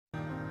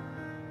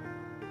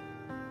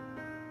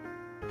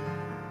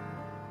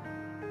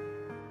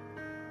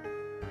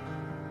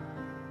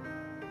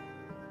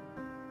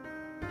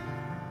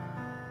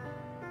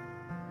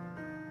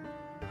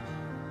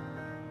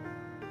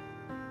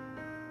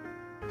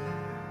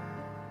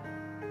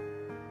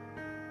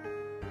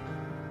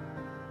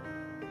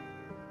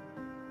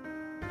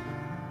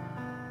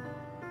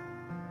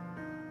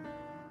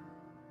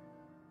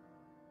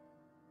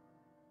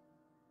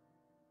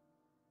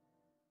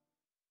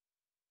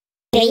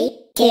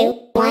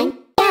2, 1,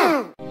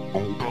 go!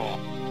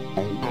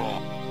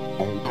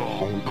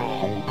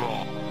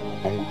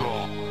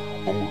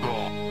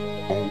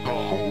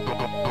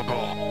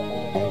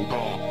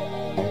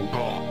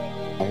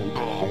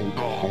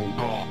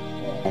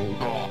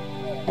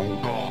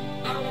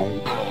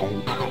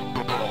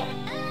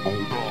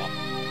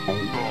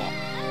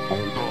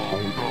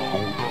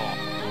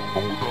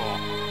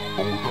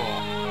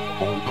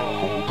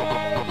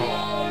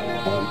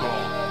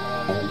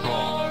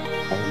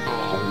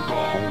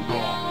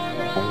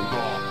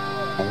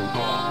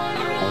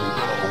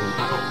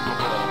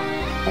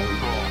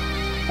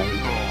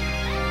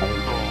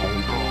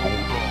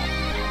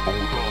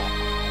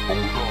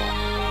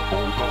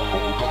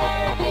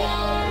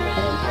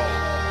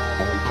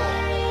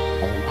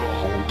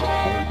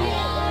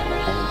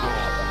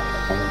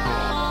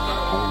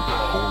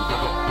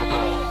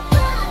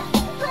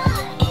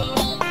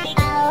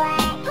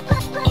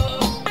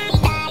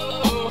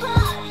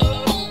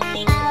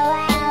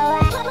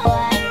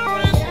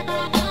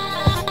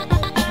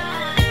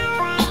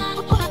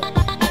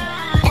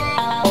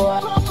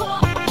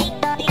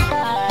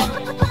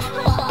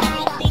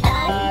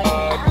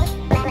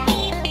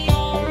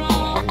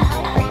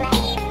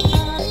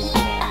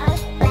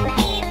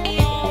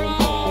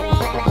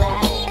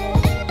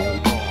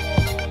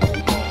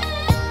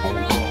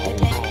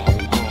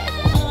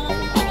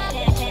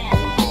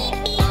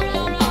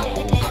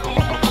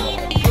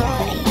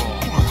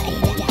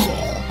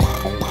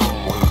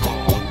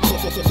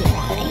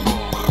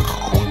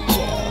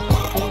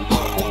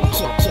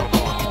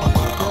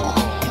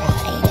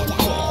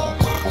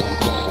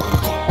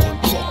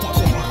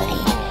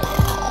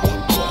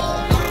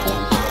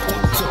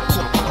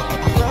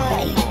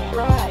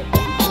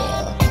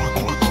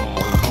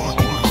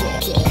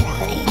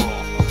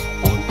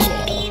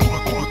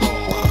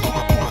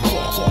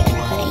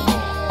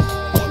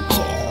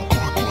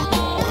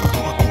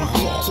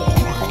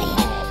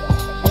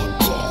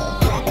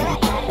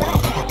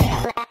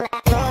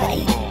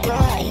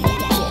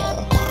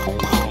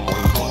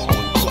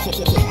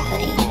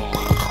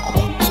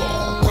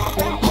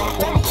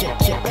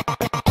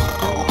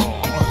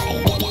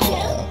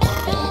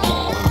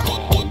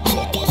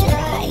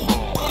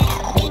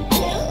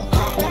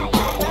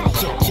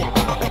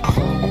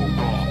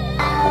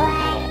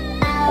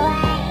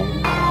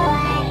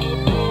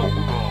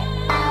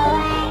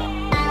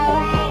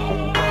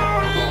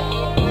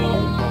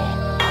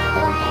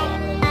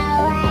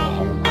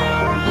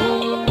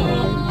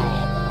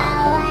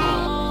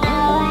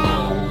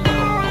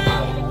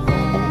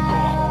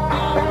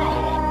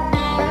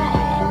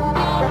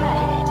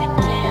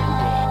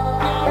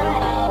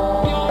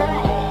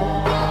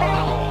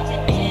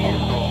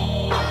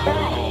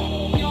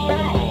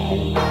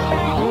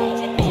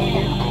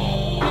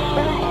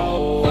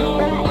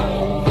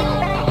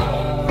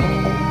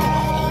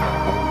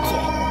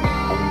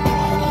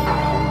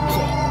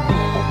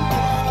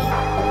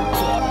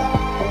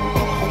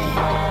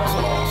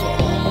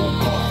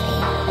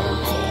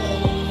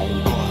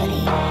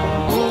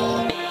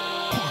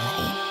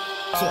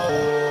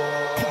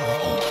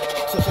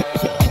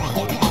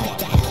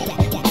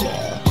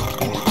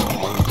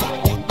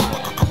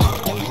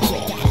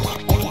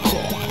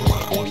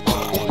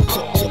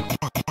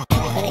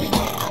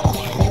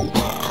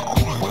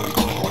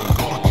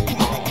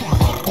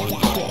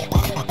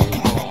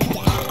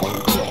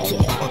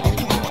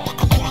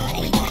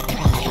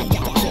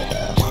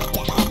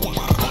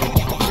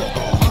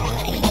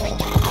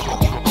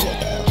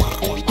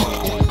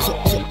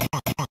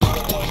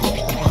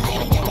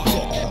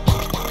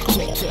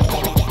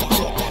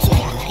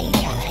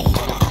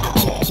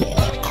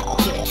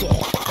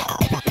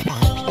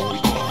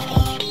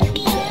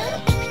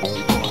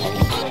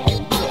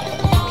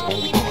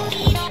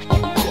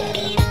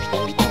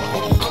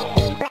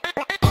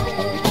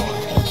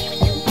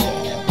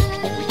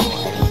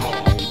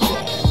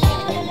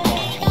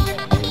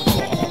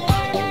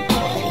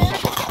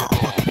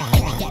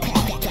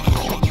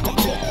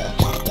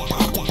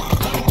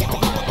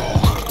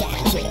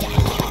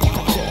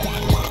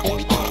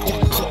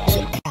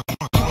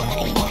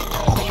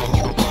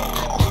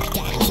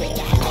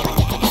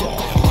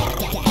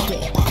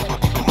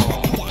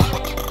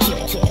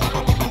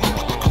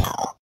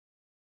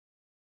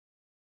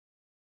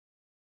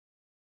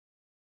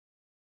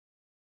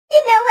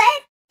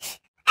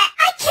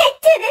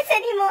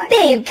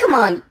 Babe, come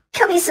on,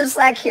 cut me some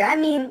slack here. I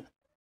mean,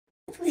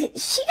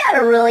 she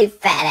got a really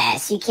fat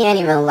ass, you can't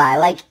even lie.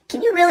 Like,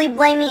 can you really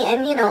blame me?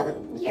 And, you know,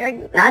 you're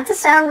not to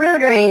sound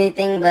rude or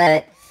anything,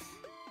 but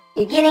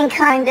you're getting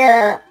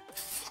kinda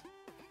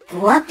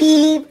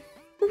fluffy.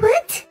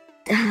 What?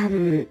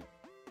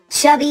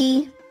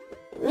 Chubby.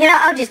 You know,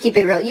 I'll just keep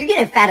it real. You're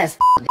getting fat as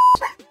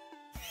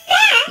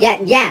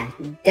Yeah.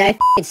 Did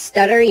I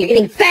stutter? You're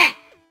getting fat!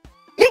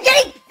 You're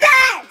getting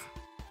fat!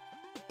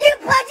 You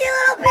pudgy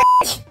little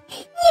bitch!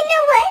 You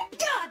know what?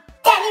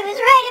 Daddy was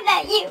right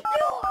about you.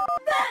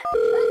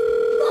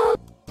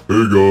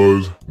 Hey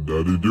guys,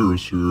 Daddy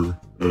Dearest here,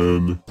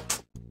 and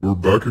we're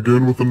back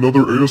again with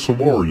another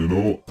ASMR, you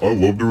know? I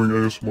love doing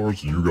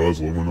ASMRs, you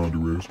guys love when I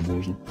do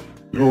ASMRs.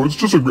 You know,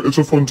 it's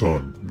a fun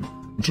time.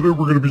 And today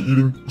we're gonna be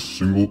eating a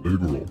single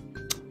egg roll.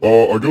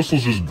 I guess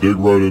let's just dig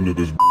right into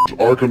this.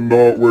 I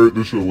cannot wait.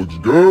 This shit looks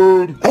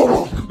good.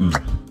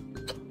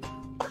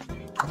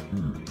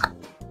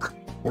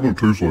 I don't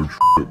taste like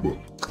shit, but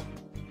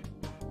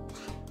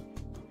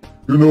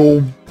you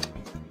know,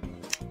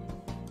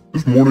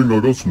 this morning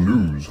I got some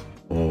news.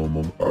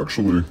 I'm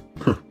actually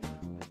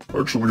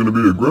gonna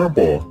be a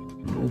grandpa.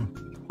 You know,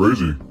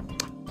 crazy.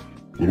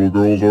 Little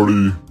girl's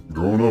already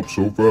growing up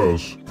so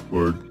fast.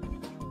 Like,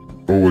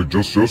 oh, like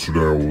just yesterday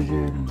I was,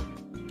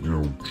 you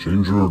know,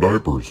 changing her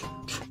diapers.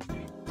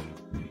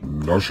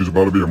 Now she's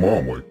about to be a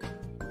mom. Like,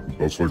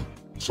 it's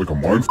like a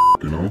mind f***,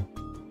 you know?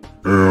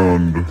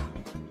 And,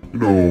 you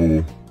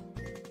know,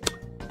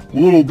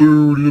 little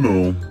dude, you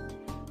know,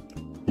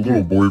 a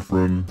little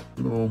boyfriend,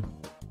 you know,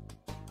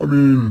 I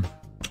mean,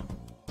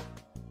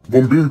 if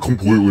I'm being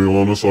completely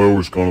honest, I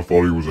always kind of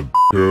thought he was a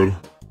dickhead.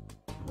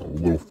 A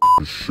little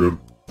f***ing shit.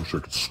 Wish I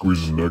could squeeze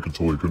his neck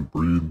until he couldn't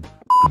breathe.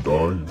 Could die,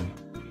 you know?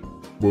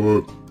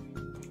 But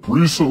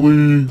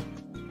recently,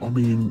 I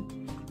mean,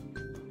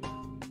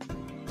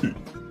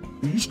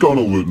 he's kind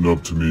of lit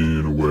up to me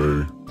in a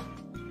way.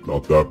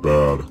 Not that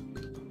bad.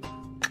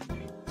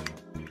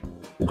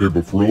 Okay,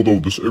 but for real though,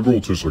 this egg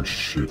roll tastes like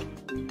shit.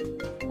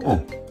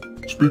 Oh,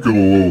 speaking of the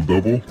little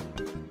devil.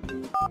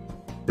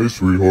 Hey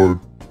sweetheart,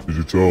 did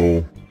you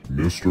tell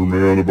Mr.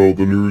 Man about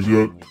the news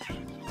yet?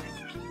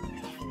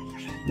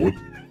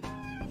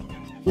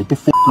 What the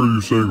fuck are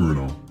you saying right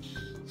now?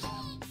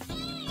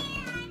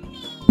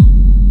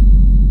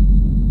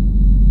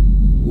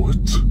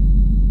 What?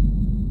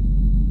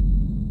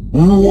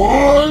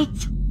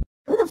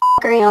 Who the f***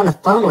 are you on the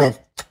phone with?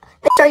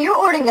 Bitch, are you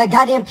ordering a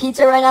goddamn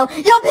pizza right now?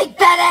 You big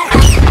fat ass!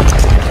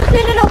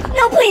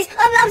 No, please!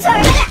 I'm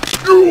sorry!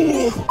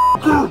 You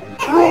fucker!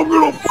 I'm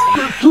gonna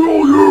fucking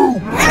kill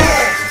you!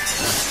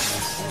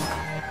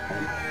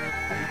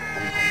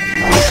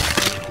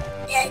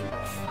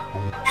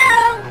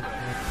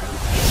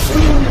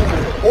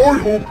 I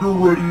hope you're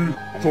ready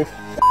to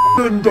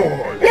fucking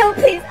die! No,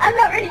 please! I'm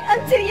not ready!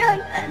 I'm too young!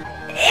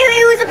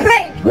 It was a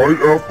prank! Right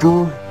after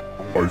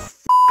I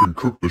fucking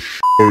cook the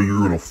shit out of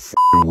you in a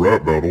fucking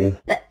rap battle.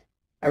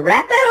 A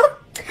rap battle?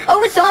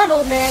 Oh, it's on,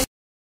 old man!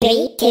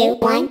 3, 2,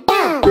 1,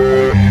 go!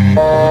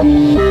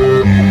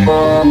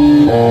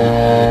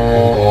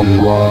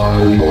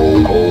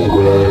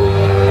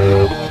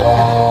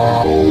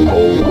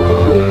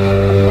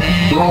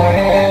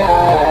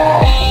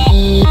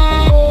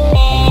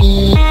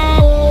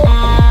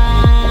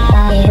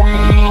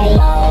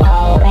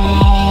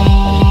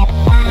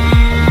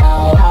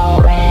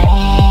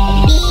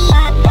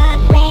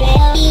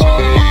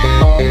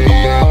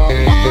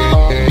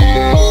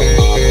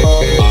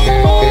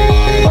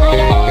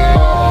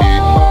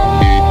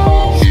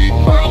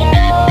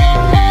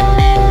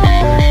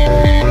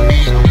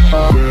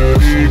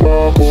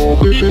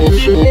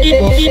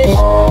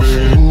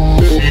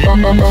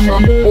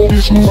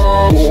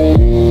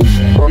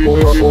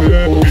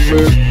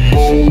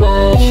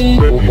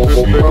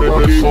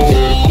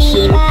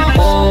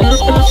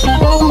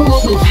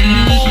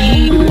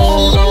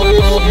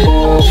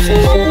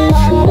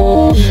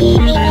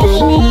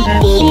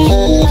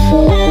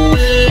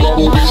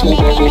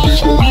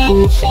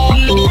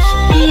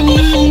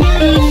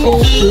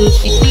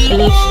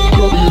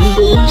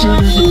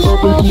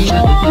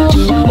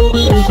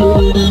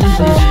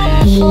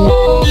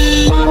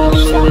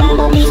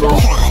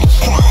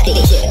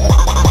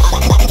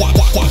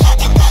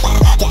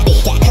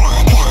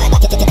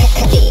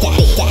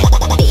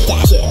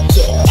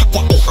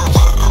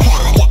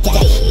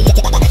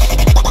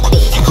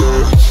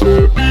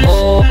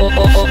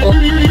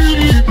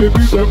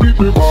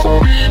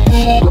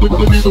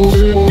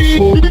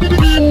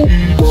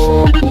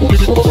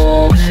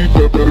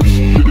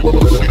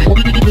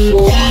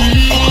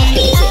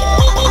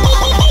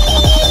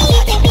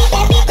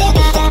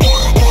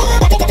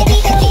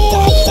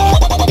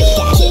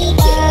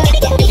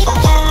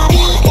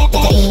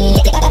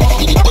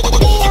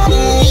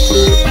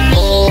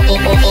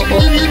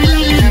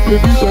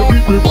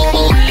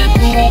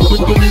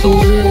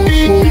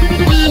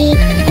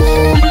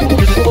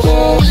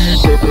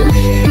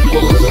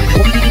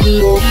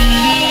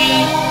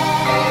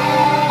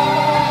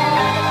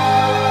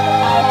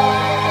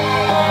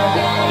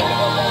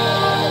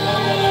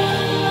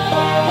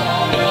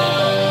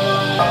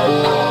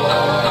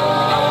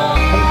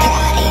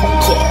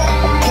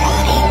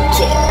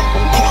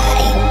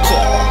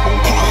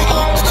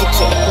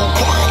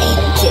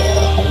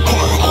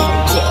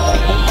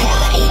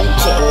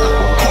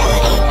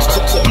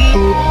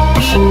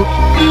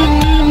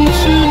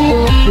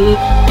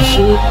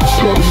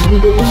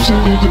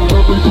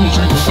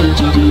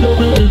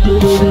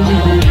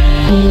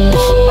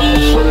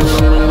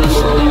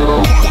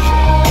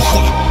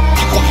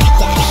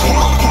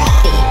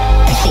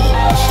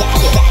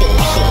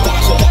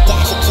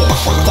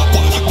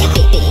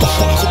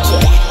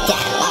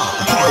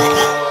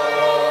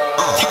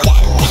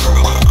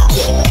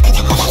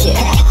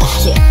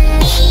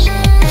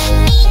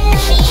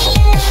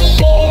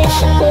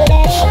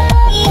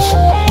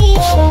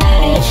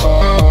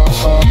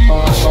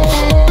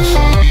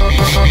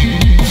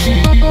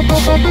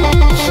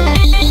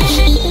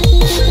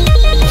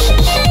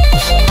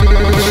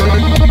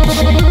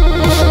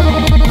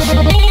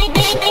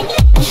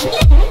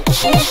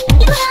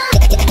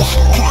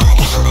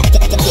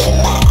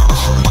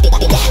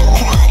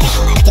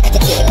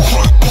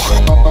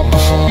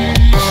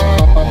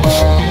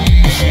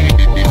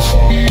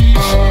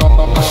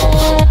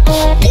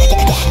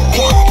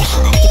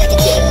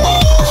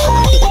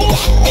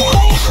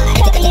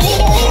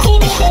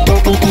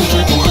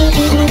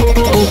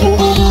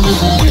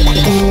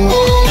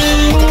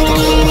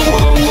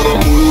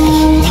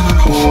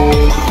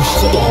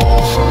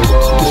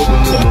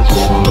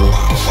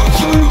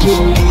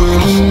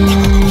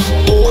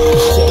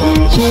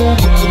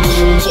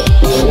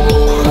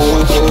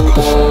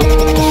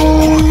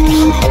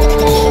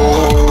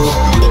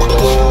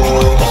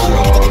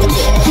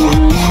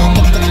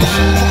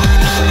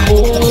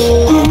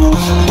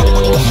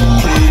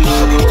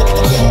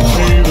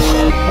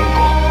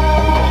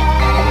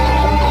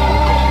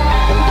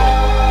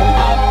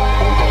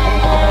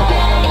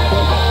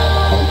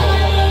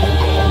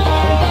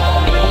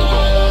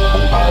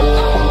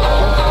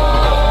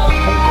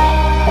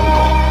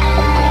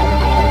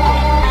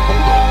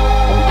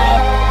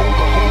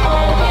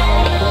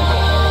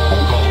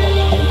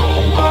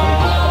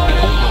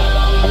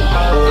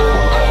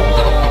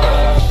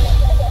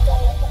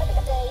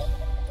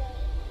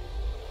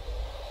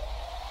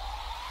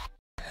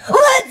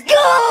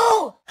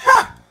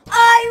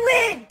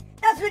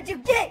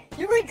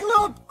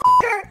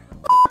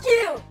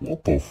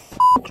 What the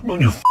f***? No,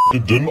 you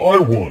f***ing didn't. I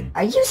won.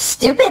 Are you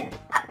stupid?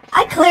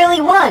 I clearly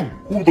won.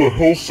 Who the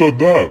hell said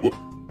that?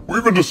 Who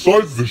even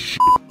decides this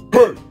shit?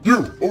 Hey,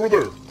 you, over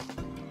there.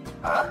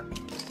 Huh?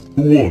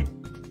 Who won?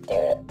 Dude,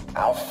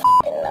 I don't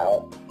f***ing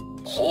know.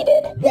 He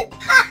did. What?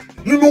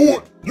 You know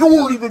what? You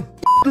weren't even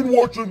f***ing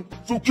watching,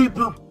 so keep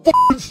your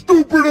f***ing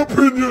stupid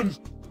opinions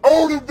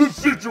out of this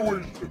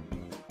situation.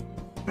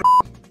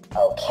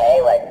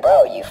 Okay, like,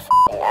 bro, you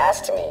f***ing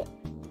asked me.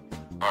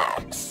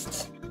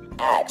 Asked.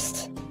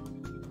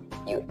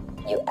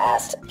 You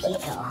asked people.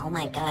 Pico, oh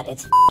my god,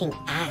 it's f***ing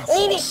ass.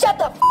 Nene, shut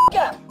the f***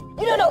 up!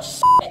 You don't know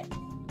shit!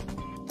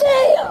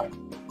 Damn!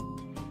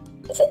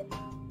 Is it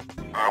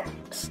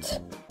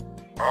asked?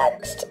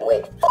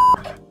 Wait,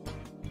 f***.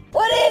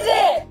 What is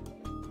it?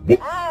 What?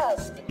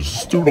 Asked. Is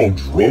this dude on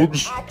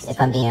drugs? Asked. If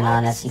I'm being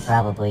honest, he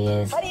probably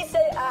is. How do you